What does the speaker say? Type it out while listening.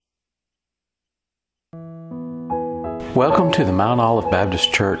Welcome to the Mount Olive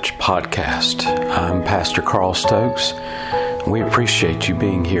Baptist Church podcast. I'm Pastor Carl Stokes. We appreciate you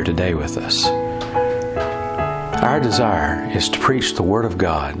being here today with us. Our desire is to preach the Word of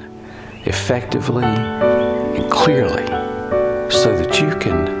God effectively and clearly so that you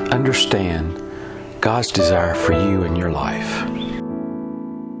can understand God's desire for you in your life.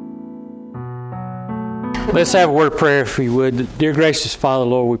 Let's have a word of prayer if you would. Dear gracious Father,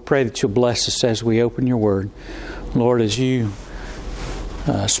 Lord, we pray that you'll bless us as we open your Word. Lord, as you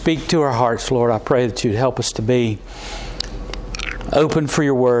speak to our hearts, Lord, I pray that you'd help us to be open for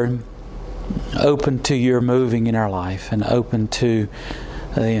your Word, open to your moving in our life, and open to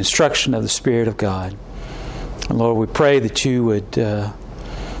the instruction of the Spirit of God. And Lord, we pray that you would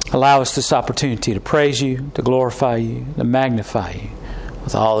allow us this opportunity to praise you, to glorify you, to magnify you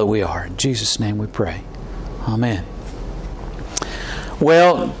with all that we are. In Jesus' name we pray. Amen.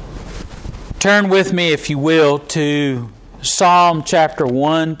 Well, turn with me, if you will, to Psalm chapter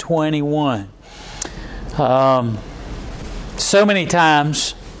 121. So many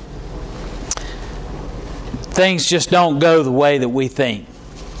times, things just don't go the way that we think.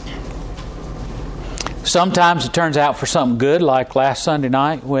 Sometimes it turns out for something good, like last Sunday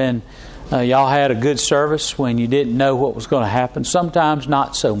night when y'all had a good service, when you didn't know what was going to happen. Sometimes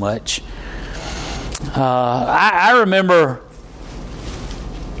not so much. I remember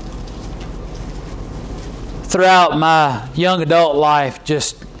throughout my young adult life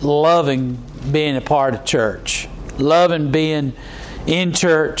just loving being a part of church, loving being in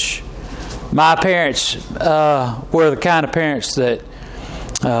church. My parents were the kind of parents that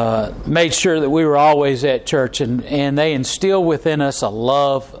made sure that we were always at church, and they instilled within us a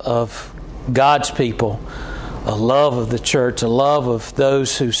love of God's people, a love of the church, a love of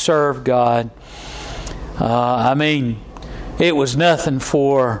those who serve God. It was nothing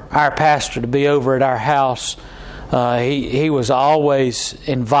for our pastor to be over at our house. He was always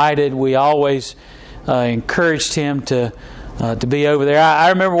invited. We always encouraged him to be over there. I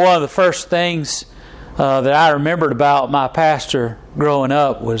remember one of the first things that I remembered about my pastor growing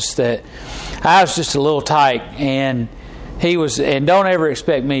up was that I was just a little tight, and he was, and don't ever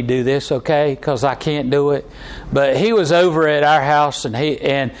expect me to do this, okay, because I can't do it. But he was over at our house, and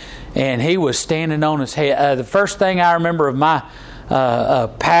he was standing on his head. The first thing I remember of my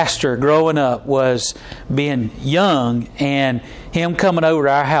pastor growing up was being young and him coming over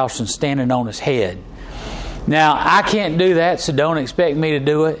to our house and standing on his head. Now, I can't do that, so don't expect me to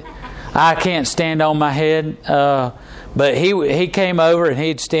do it. I can't stand on my head. But he came over and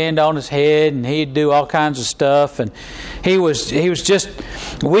he'd stand on his head and he'd do all kinds of stuff, and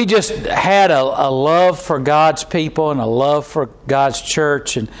we just had a love for God's people and a love for God's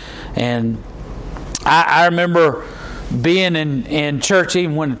church, and I remember being in church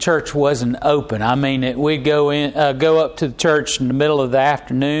even when the church wasn't open. We'd go up to the church in the middle of the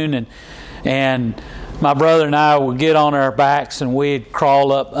afternoon, and my brother and I would get on our backs and we'd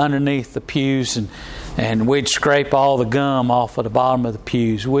crawl up underneath the pews and we'd scrape all the gum off of the bottom of the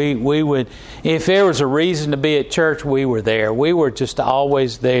pews. We would, if there was a reason to be at church, we were there. We were just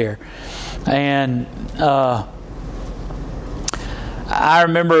always there. And I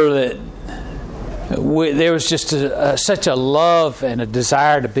remember that there was just such a love and a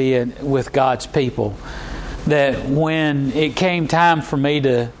desire to be with God's people that when it came time for me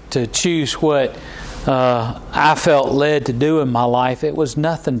to choose what I felt led to do in my life, it was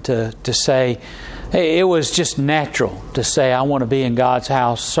nothing to say. It was just natural to say, I want to be in God's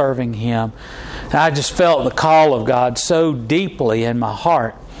house serving Him. And I just felt the call of God so deeply in my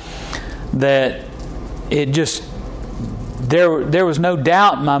heart that it just, there was no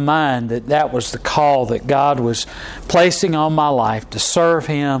doubt in my mind that was the call that God was placing on my life, to serve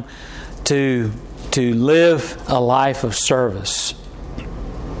Him, to live a life of service.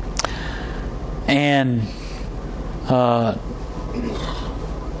 And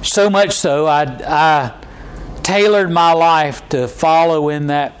so much so, I tailored my life to follow in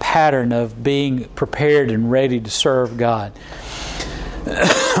that pattern of being prepared and ready to serve God.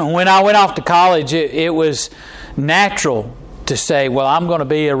 When I went off to college, it was natural to say, well, I'm going to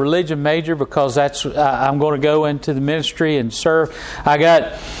be a religion major because I'm going to go into the ministry and serve. I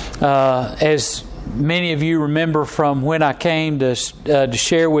got, as many of you remember from when I came to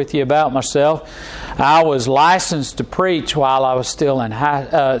share with you about myself, I was licensed to preach while I was still in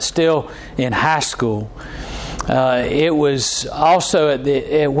high school. It was also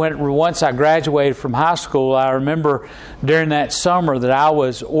once I graduated from high school, I remember during that summer that I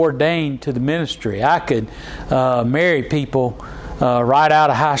was ordained to the ministry. I could marry people right out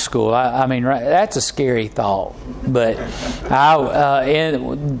of high school. I mean, that's a scary thought. But the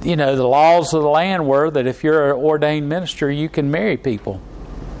laws of the land were that if you're an ordained minister, you can marry people.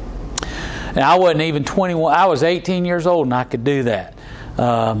 And I wasn't even 21. I was 18 years old and I could do that.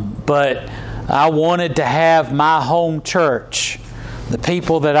 But I wanted to have my home church, the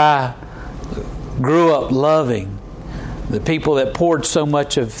people that I grew up loving, the people that poured so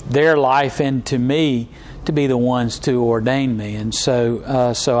much of their life into me, to be the ones to ordain me. And so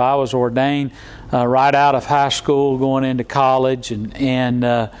I was ordained right out of high school, going into college. And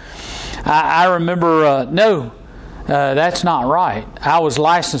I remember, that's not right. I was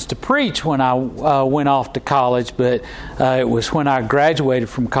licensed to preach when I went off to college, but it was when I graduated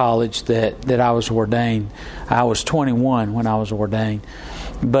from college that I was ordained. I was 21 when I was ordained.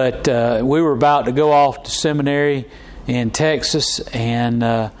 But we were about to go off to seminary in Texas, and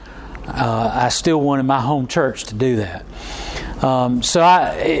I still wanted my home church to do that.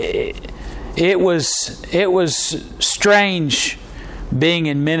 It was strange being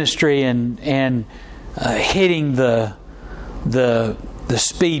in ministry and hitting the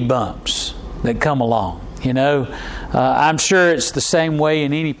speed bumps that come along. I'm sure it's the same way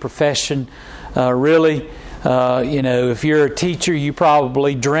in any profession. Really, if you're a teacher, you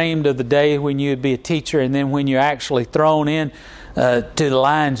probably dreamed of the day when you would be a teacher, and then when you're actually thrown in to the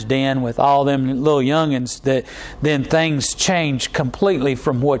lion's den with all them little youngins, then things change completely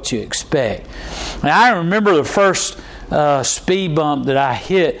from what you expect. And I remember the first speed bump that I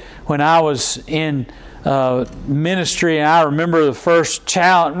hit when I was in ministry, and I remember the first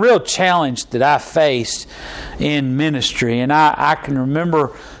real challenge that I faced in ministry. And I can remember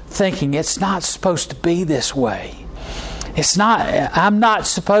thinking, it's not supposed to be this way. I'm not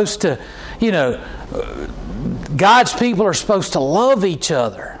supposed to, God's people are supposed to love each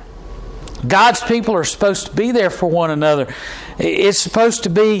other. God's people are supposed to be there for one another. It's supposed to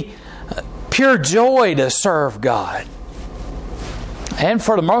be pure joy to serve God. And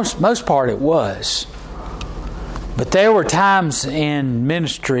for the most part it was. But there were times in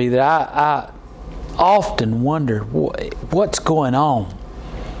ministry that I often wondered, what's going on?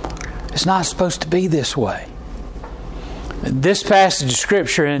 It's not supposed to be this way. This passage of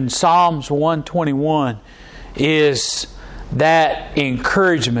Scripture in Psalms 121 is that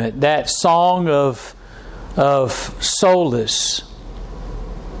encouragement, that song of solace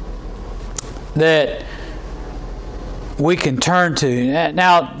that we can turn to.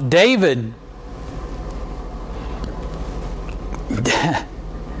 Now, David,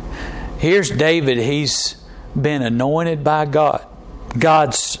 here's David. He's been anointed by God,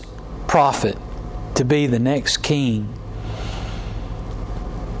 God's prophet, to be the next king.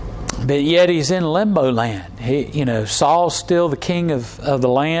 But yet he's in limbo land. Saul's still the king of the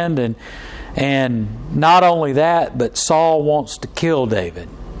land, and not only that, but Saul wants to kill David.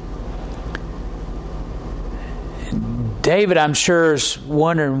 David, I'm sure, is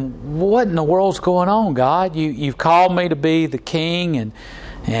wondering, what in the world's going on, God? You've called me to be the king,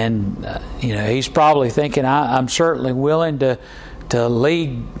 and he's probably thinking, I'm certainly willing to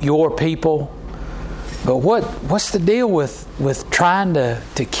lead your people. But what's the deal with trying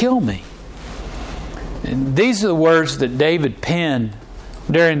to kill me? And these are the words that David penned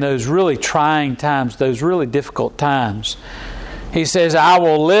during those really trying times, those really difficult times. He says, I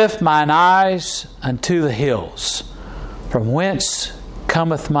will lift mine eyes unto the hills, from whence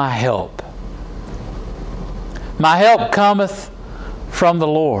cometh my help. My help cometh from the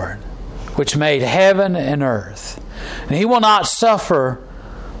Lord, which made heaven and earth. And He will not suffer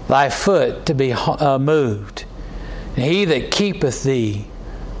thy foot to be moved. And He that keepeth thee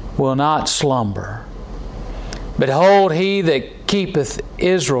will not slumber. Behold, He that keepeth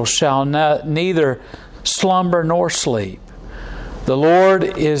Israel shall neither slumber nor sleep. The Lord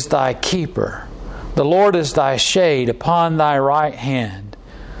is thy keeper. The Lord is thy shade upon thy right hand.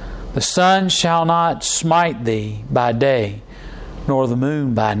 The sun shall not smite thee by day, nor the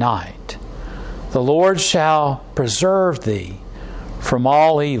moon by night. The Lord shall preserve thee from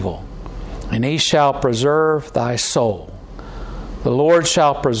all evil, and He shall preserve thy soul. The Lord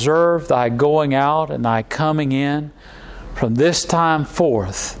shall preserve thy going out and thy coming in from this time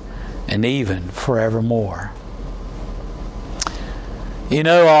forth and even forevermore.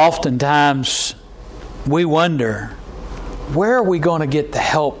 Oftentimes we wonder, where are we going to get the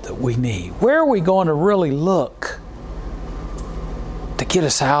help that we need? Where are we going to really look to get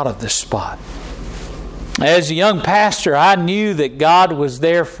us out of this spot? As a young pastor, I knew that God was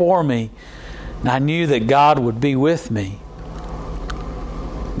there for me, and I knew that God would be with me.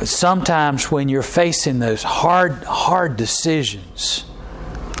 But sometimes when you're facing those hard decisions,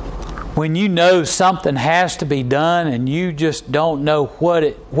 when you know something has to be done and you just don't know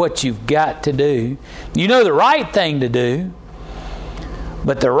what you've got to do. You know the right thing to do,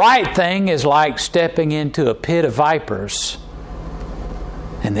 but the right thing is like stepping into a pit of vipers.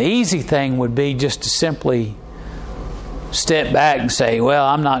 And the easy thing would be just to simply step back and say, well,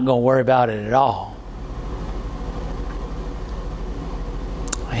 I'm not going to worry about it at all.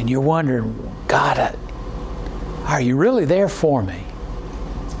 And you're wondering, God, are you really there for me?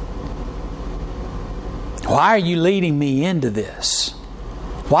 Why are you leading me into this?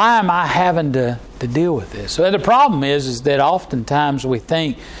 Why am I having to deal with this? So the problem is that oftentimes we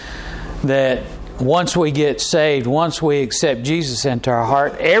think that once we get saved, once we accept Jesus into our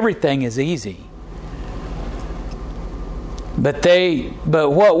heart, everything is easy. But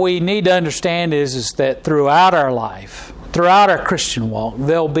what we need to understand is that throughout our life, throughout our Christian walk,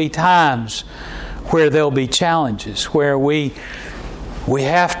 there'll be times where there'll be challenges, where we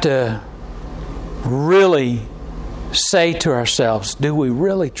have to really say to ourselves, do we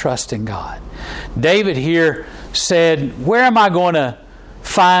really trust in God? David here said, where am I going to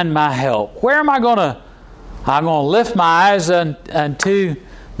find my help? Where am I going to... I'm going to lift my eyes unto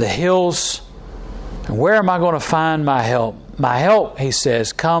the hills. And where am I going to find my help? My help, he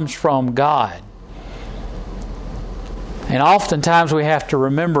says, comes from God. And oftentimes we have to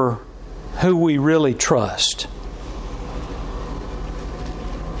remember who we really trust.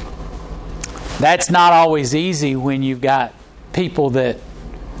 That's not always easy when you've got people that...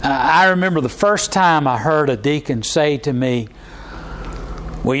 I remember the first time I heard a deacon say to me,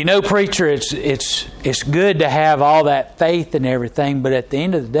 well, you know, preacher, it's good to have all that faith and everything, but at the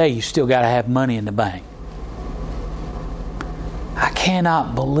end of the day, you still got to have money in the bank. I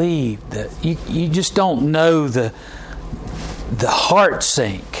cannot believe that you just don't know the heart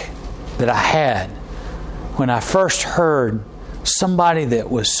sink that I had when I first heard somebody that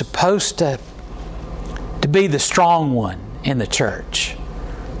was supposed to be the strong one in the church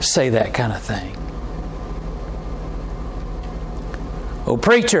say that kind of thing. Well,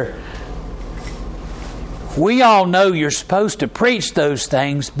 preacher, we all know you're supposed to preach those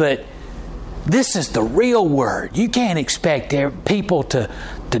things, but this is the real word. You can't expect people to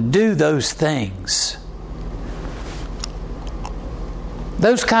do those things.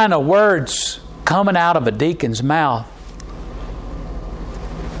 Those kind of words coming out of a deacon's mouth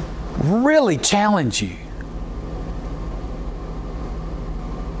really challenge you.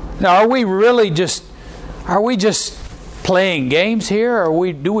 Now, are we just playing games here,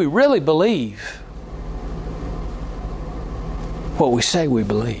 or do we really believe what we say we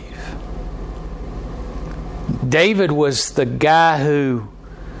believe? David was the guy who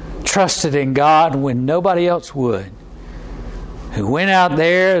trusted in God when nobody else would, who went out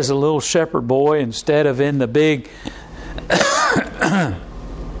there as a little shepherd boy instead of in the big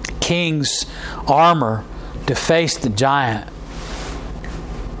king's armor to face the giant.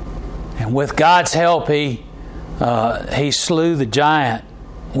 And with God's help, he slew the giant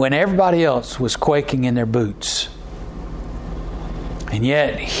when everybody else was quaking in their boots. And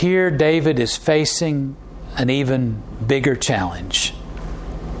yet here David is facing an even bigger challenge.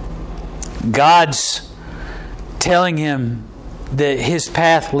 God's telling him that his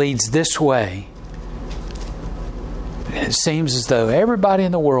path leads this way. And it seems as though everybody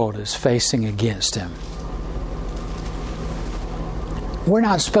in the world is facing against him. We're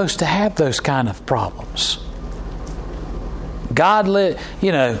not supposed to have those kind of problems. Have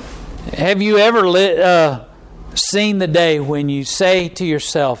you ever seen the day when you say to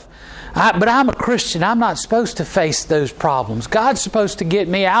yourself, but I'm a Christian, I'm not supposed to face those problems. God's supposed to get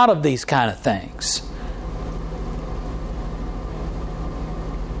me out of these kind of things.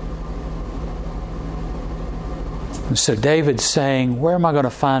 And so David's saying, where am I going to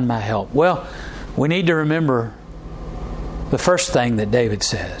find my help? Well, we need to remember the first thing that David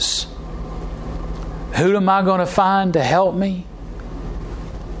says. Who am I going to find to help me?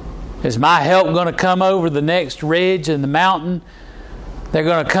 Is my help going to come over the next ridge in the mountain? They're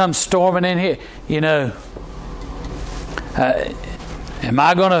going to come storming in here. Am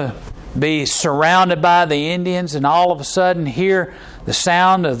I going to be surrounded by the Indians and all of a sudden hear the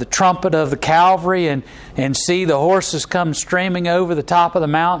sound of the trumpet of the cavalry and see the horses come streaming over the top of the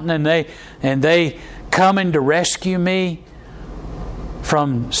mountain and they coming to rescue me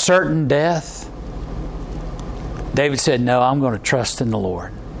from certain death? David said, no, I'm going to trust in the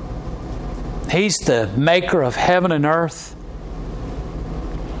Lord. He's the maker of heaven and earth.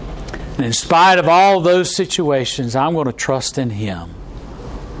 And in spite of all those situations, I'm going to trust in Him.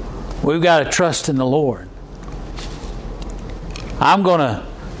 We've got to trust in the Lord. I'm going to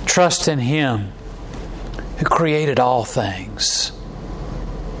trust in Him who created all things.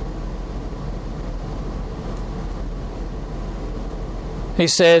 He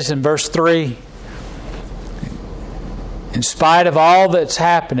says in verse 3, in spite of all that's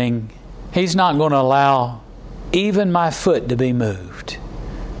happening, He's not going to allow even my foot to be moved.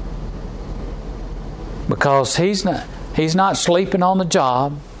 Because He's not sleeping on the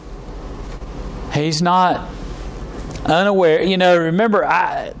job. He's not unaware. You know, remember,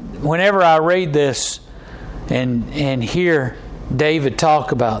 whenever I read this and hear David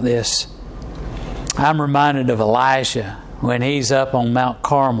talk about this, I'm reminded of Elijah when he's up on Mount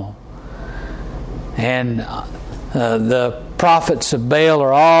Carmel. And the prophets of Baal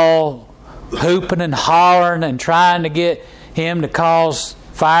are all hooping and hollering and trying to get him to cause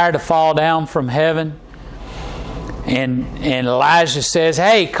fire to fall down from heaven. And Elijah says,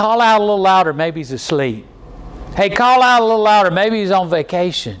 hey, call out a little louder, maybe he's asleep. Hey, call out a little louder, maybe he's on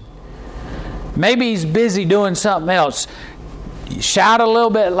vacation. Maybe he's busy doing something else. Shout a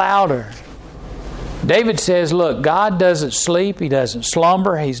little bit louder. David says, look, God doesn't sleep, He doesn't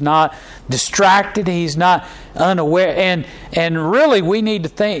slumber, He's not distracted, He's not unaware. And really we need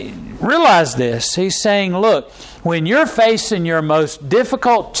to realize this. He's saying, look, when you're facing your most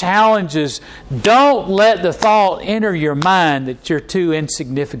difficult challenges, don't let the thought enter your mind that you're too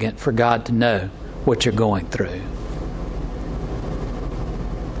insignificant for God to know what you're going through.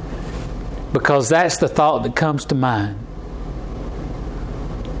 Because that's the thought that comes to mind.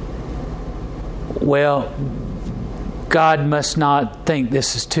 Well, God must not think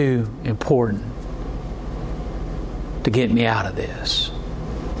this is too important to get me out of this.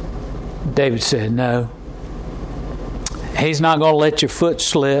 David said, no. He's not going to let your foot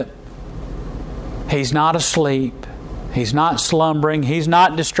slip. He's not asleep. He's not slumbering. He's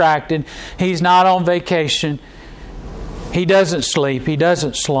not distracted. He's not on vacation. He doesn't sleep. He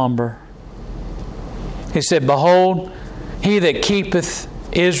doesn't slumber. He said, behold, He that keepeth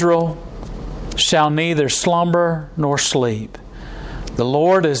Israel shall neither slumber nor sleep. The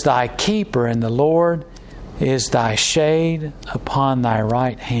Lord is thy keeper, and the Lord is thy shade upon thy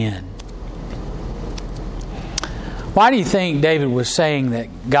right hand. Why do you think David was saying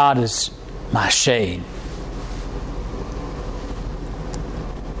that God is my shade?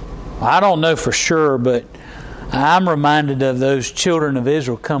 Well, I don't know for sure, but I'm reminded of those children of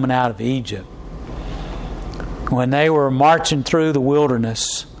Israel coming out of Egypt. When they were marching through the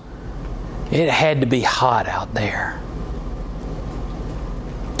wilderness, it had to be hot out there.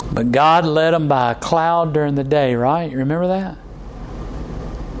 But God led them by a cloud during the day, right? You remember that?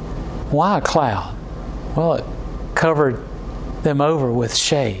 Why a cloud? Well, it covered them over with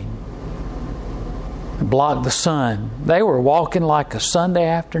shade. It blocked the sun. They were walking like a Sunday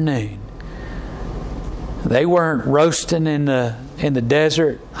afternoon. They weren't roasting in the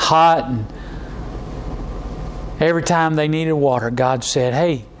desert, hot, and every time they needed water, God said,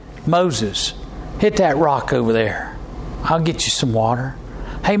 hey, Moses, hit that rock over there. I'll get you some water.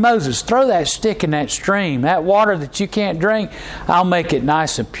 Hey, Moses, throw that stick in that stream. That water that you can't drink, I'll make it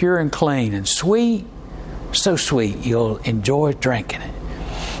nice and pure and clean and sweet. So sweet, you'll enjoy drinking it.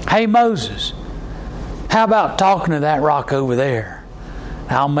 Hey, Moses, how about talking to that rock over there?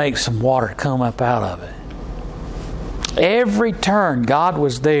 I'll make some water come up out of it. Every turn, God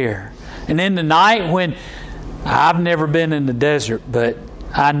was there. And in the night when I've never been in the desert, but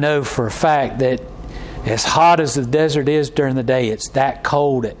I know for a fact that as hot as the desert is during the day, it's that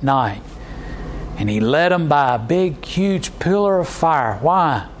cold at night. And He led them by a big, huge pillar of fire.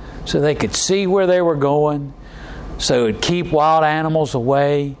 Why? So they could see where they were going, so it would keep wild animals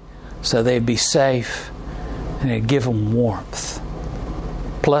away, so they'd be safe, and it'd give them warmth.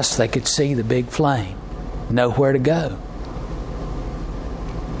 Plus, they could see the big flame, know where to go.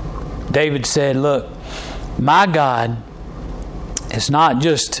 David said, look, my God is not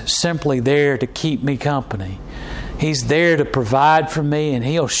just simply there to keep me company. He's there to provide for me, and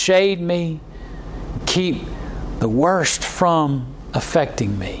He'll shade me, keep the worst from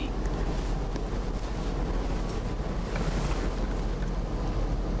affecting me.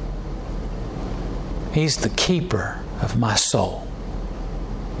 He's the keeper of my soul.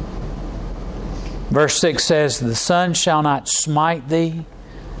 Verse 6 says, the sun shall not smite thee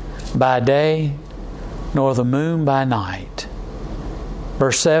by day, nor the moon by night.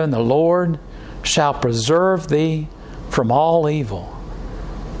 Verse 7, the Lord shall preserve thee from all evil,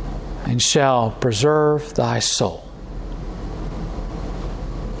 and shall preserve thy soul.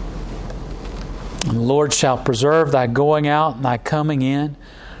 And the Lord shall preserve thy going out and thy coming in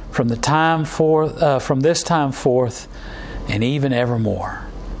from this time forth, and even evermore.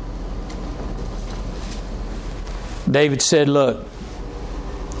 David said, look,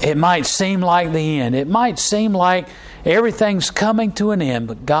 it might seem like the end. It might seem like everything's coming to an end,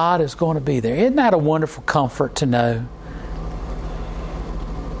 but God is going to be there. Isn't that a wonderful comfort to know?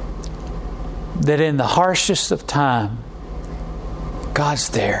 that in the harshest of time, God's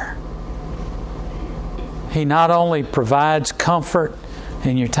there. He not only provides comfort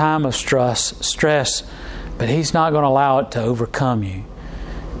in your time of stress, but He's not going to allow it to overcome you.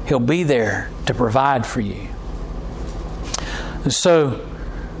 He'll be there to provide for you. And so,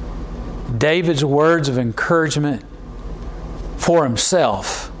 David's words of encouragement for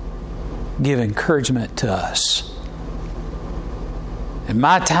himself give encouragement to us. In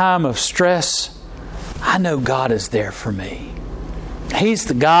my time of stress, I know God is there for me. He's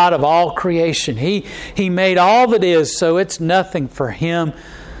the God of all creation. He made all that is, so it's nothing for Him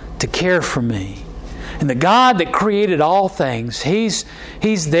to care for me. And the God that created all things, He's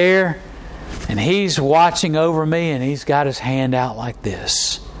there, and He's watching over me, and He's got His hand out like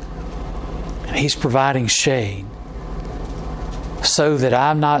this. And He's providing shade so that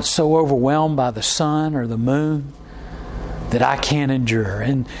I'm not so overwhelmed by the sun or the moon that I can't endure.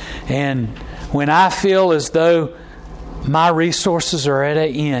 And when I feel as though my resources are at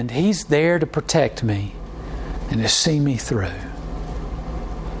an end, He's there to protect me and to see me through.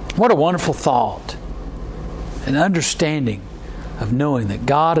 What a wonderful thought. An understanding of knowing that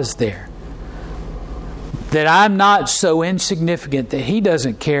God is there. That I'm not so insignificant that He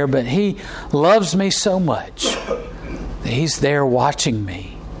doesn't care, but He loves me so much that He's there watching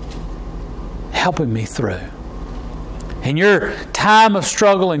me, helping me through. In your time of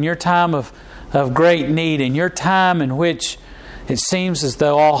struggle, in your time of great need, in your time in which it seems as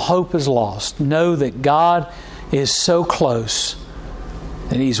though all hope is lost, know that God is so close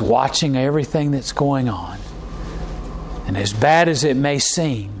that He's watching everything that's going on. And as bad as it may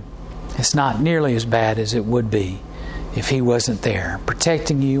seem, it's not nearly as bad as it would be if He wasn't there,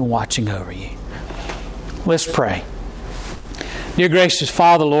 protecting you and watching over you. Let's pray. Dear gracious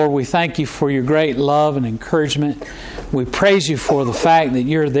Father, Lord, we thank You for Your great love and encouragement. We praise You for the fact that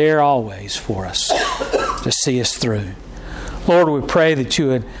You're there always for us to see us through. Lord, we pray that You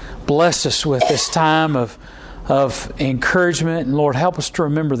would bless us with this time of encouragement. And Lord, help us to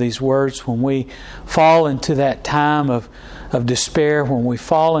remember these words when we fall into that time of despair, when we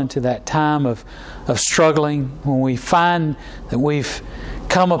fall into that time of struggling, when we find that we've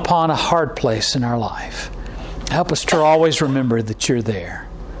come upon a hard place in our life. Help us to always remember that You're there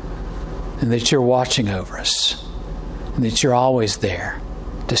and that You're watching over us and that You're always there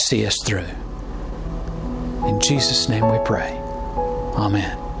to see us through. In Jesus' name we pray.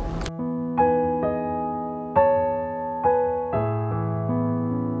 Amen.